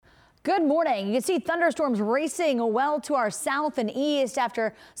Good morning. You can see thunderstorms racing well to our south and east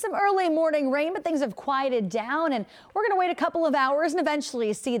after some early morning rain, but things have quieted down and we're going to wait a couple of hours and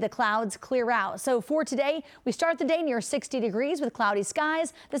eventually see the clouds clear out. So for today, we start the day near 60 degrees with cloudy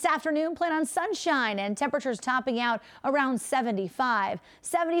skies. This afternoon, plan on sunshine and temperatures topping out around 75.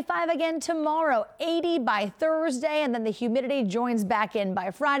 75 again tomorrow, 80 by Thursday, and then the humidity joins back in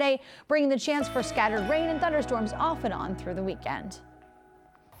by Friday, bringing the chance for scattered rain and thunderstorms off and on through the weekend.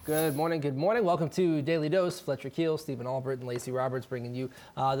 Good morning. Good morning. Welcome to Daily Dose. Fletcher Keel, Stephen Albert, and Lacey Roberts bringing you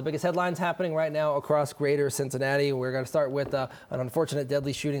the biggest headlines happening right now across greater Cincinnati. We're going to start with an unfortunate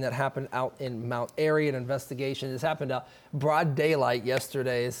deadly shooting that happened out in Mount Airy. An investigation. This happened broad daylight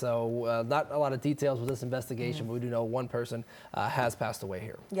yesterday, so not a lot of details with this investigation, but we do know one person has passed away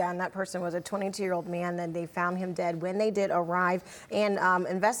here. Yeah, and that person was a 22-year-old man, and they found him dead when they did arrive. And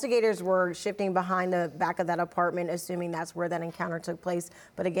investigators were shifting behind the back of that apartment, assuming that's where that encounter took place.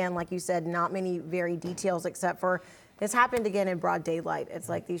 But again, like you said, not many very details except for this happened again in broad daylight. It's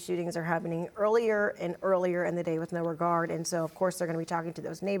like these shootings are happening earlier and earlier in the day with no regard. And so, of course, they're going to be talking to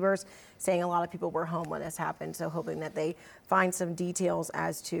those neighbors, saying a lot of people were home when this happened. So hoping that they find some details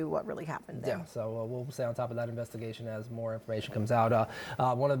as to what really happened there. Yeah, so we'll stay on top of that investigation as more information comes out.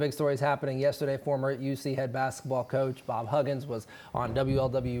 One of the big stories happening yesterday, former UC head basketball coach Bob Huggins was on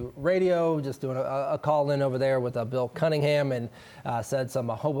WLW radio, just doing a call-in over there with Bill Cunningham, and said some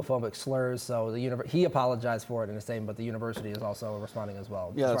homophobic slurs. So he apologized for it in a statement, but the university is also responding as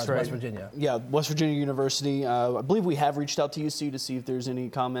well. Yeah, that's right. West Virginia. Yeah, West Virginia University. I believe we have reached out to UC to see if there's any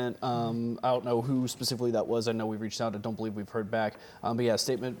comment. I don't know who specifically that was. I know we reached out. I don't believe we've heard back. But yeah, a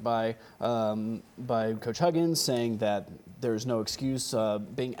statement by Coach Huggins saying that there's no excuse,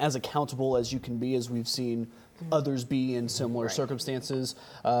 being as accountable as you can be, as we've seen others be in similar circumstances,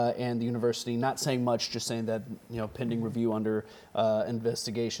 and the university not saying much, just saying that, pending review under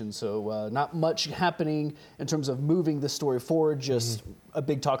investigation. So not much happening in terms of moving the story forward, just a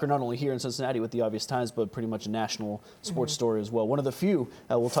big talker not only here in Cincinnati with the Obvious Times, but pretty much a national sports story as well. One of the few,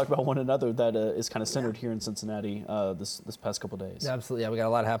 we'll talk about one another, that is kind of centered here in Cincinnati this past couple days. Yeah, absolutely. Yeah, we got a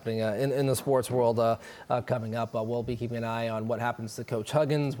lot happening in the sports world coming up. We'll be keeping an eye on what happens to Coach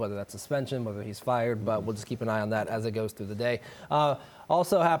Huggins, whether that's suspension, whether he's fired, but we'll just keep an eye on that as it goes through the day.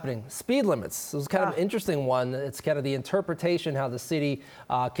 Also happening, speed limits. This is kind of an interesting one. It's kind of the interpretation how the city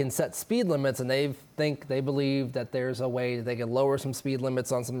can set speed limits, and they believe that there's a way they can lower some speed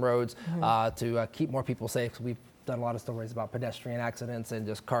limits on some roads to keep more people safe. We've done a lot of stories about pedestrian accidents and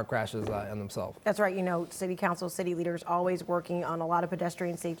just car crashes in themselves. That's right. City council, city leaders always working on a lot of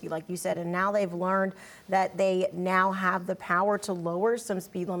pedestrian safety, like you said, and now they've learned that they now have the power to lower some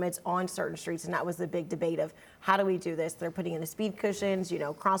speed limits on certain streets, and that was the big debate of how do we do this? They're putting in the speed cushions,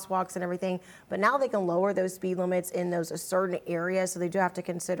 crosswalks and everything, but now they can lower those speed limits in those certain areas, so they do have to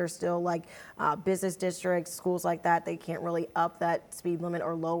consider still like business districts, schools like that. They can't really up that speed limit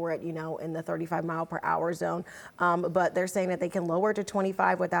or lower it, in the 35 mile per hour zone. But they're saying that they can lower it to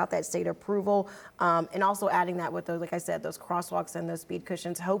 25 without that state approval, and also adding that with those, like I said, those crosswalks and those speed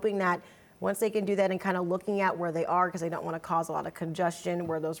cushions, hoping that once they can do that and kind of looking at where they are, because they don't want to cause a lot of congestion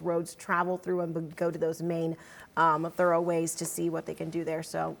where those roads travel through and go to those main thoroughways, to see what they can do there.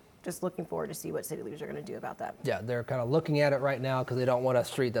 So just looking forward to see what city leaders are going to do about that. Yeah, they're kind of looking at it right now because they don't want a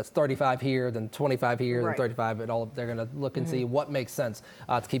street that's 35 here, then 25 here, then 35. They're going to look and see what makes sense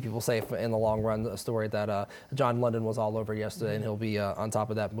to keep people safe in the long run. A story that John London was all over yesterday, and he'll be on top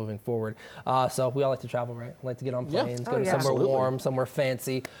of that moving forward. So we all like to travel, right? Like to get on planes, go to somewhere warm, somewhere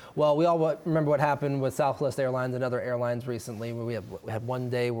fancy. Well, we all remember what happened with Southwest Airlines and other airlines recently. We had one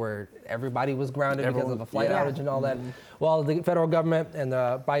day where everybody was grounded because of a flight outage and all that. Well, the federal government and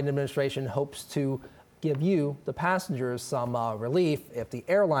the Biden administration hopes to give you, the passengers, some relief if the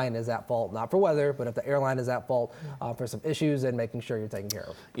airline is at fault, not for weather, but if the airline is at fault for some issues and making sure you're taken care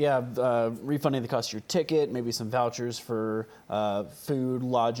of. Yeah, refunding the cost of your ticket, maybe some vouchers for food,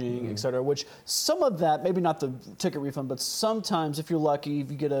 lodging, et cetera, which some of that, maybe not the ticket refund, but sometimes if you're lucky,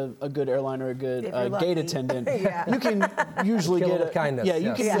 if you get a good airline or a good gate attendant, you can usually get kindness. Yeah,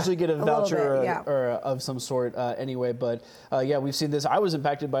 you can usually get a voucher or of some sort anyway. But yeah, we've seen this. I was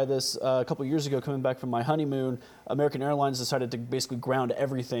impacted by this a couple years ago coming back from my honeymoon. American Airlines decided to basically ground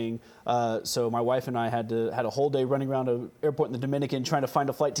everything. So my wife and I had a whole day running around an airport in the Dominican trying to find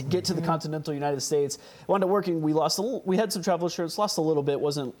a flight to get to the continental United States. It wound up working. We had some travel insurance, lost a little bit,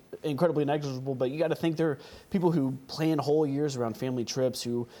 wasn't incredibly negligible, but you got to think there are people who plan whole years around family trips,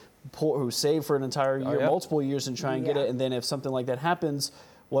 who save for an entire year, multiple years, and try and get it. And then if something like that happens,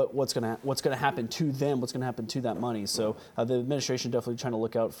 what's going to happen to them, what's going to happen to that money. So the administration definitely trying to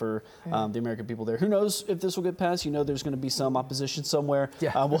look out for the American people there. Who knows if this will get passed? There's going to be some opposition somewhere.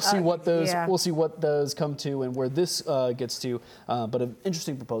 Yeah. We'll see what those come to and where this gets to. But an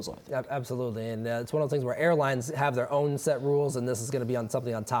interesting proposal, I think. Absolutely, and it's one of those things where airlines have their own set rules, and this is going to be on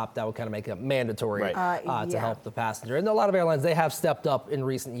something on top that will kind of make it mandatory to help the passenger. And a lot of airlines, they have stepped up in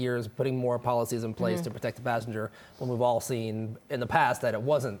recent years, putting more policies in place to protect the passenger, when we've all seen in the past that it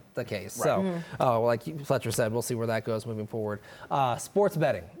wasn't the case. So, like Fletcher said, we'll see where that goes moving forward. Sports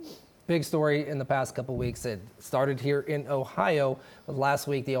betting. Big story in the past couple weeks. It started here in Ohio. Last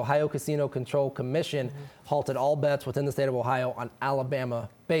week, the Ohio Casino Control Commission halted all bets within the state of Ohio on Alabama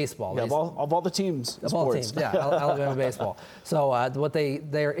baseball. Yeah, of all the teams, Alabama baseball. So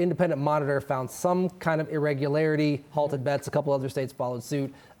their independent monitor found some kind of irregularity, halted bets. A couple other states followed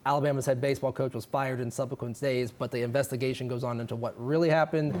suit. Alabama's head baseball coach was fired in subsequent days, but the investigation goes on into what really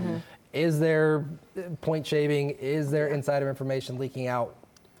happened. Is there point shaving? Is there insider information leaking out?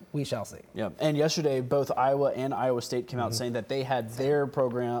 We shall see. Yeah, and yesterday, both Iowa and Iowa State came out saying that they had their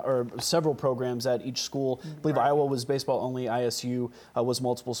program, or several programs at each school. I believe Iowa was baseball only, ISU was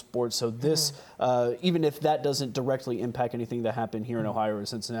multiple sports. So this, even if that doesn't directly impact anything that happened here in Ohio or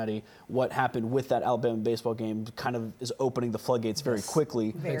Cincinnati, what happened with that Alabama baseball game kind of is opening the floodgates very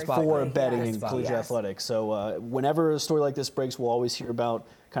quickly for betting in collegiate athletics. So whenever a story like this breaks, we'll always hear about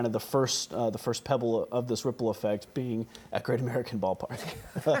kind of the first pebble of this ripple effect being at Great American Ballpark.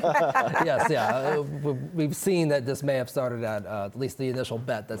 We've seen that this may have started at least the initial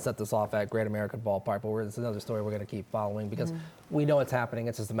bet that set this off at Great American Ballpark, but it's another story we're going to keep following because we know it's happening.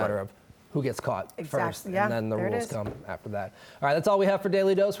 It's just a matter of who gets caught first, and then the rules come after that. All right, that's all we have for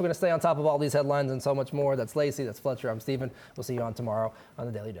Daily Dose. We're going to stay on top of all these headlines and so much more. That's Lacey, that's Fletcher, I'm Steven. We'll see you on tomorrow on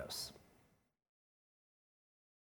the Daily Dose.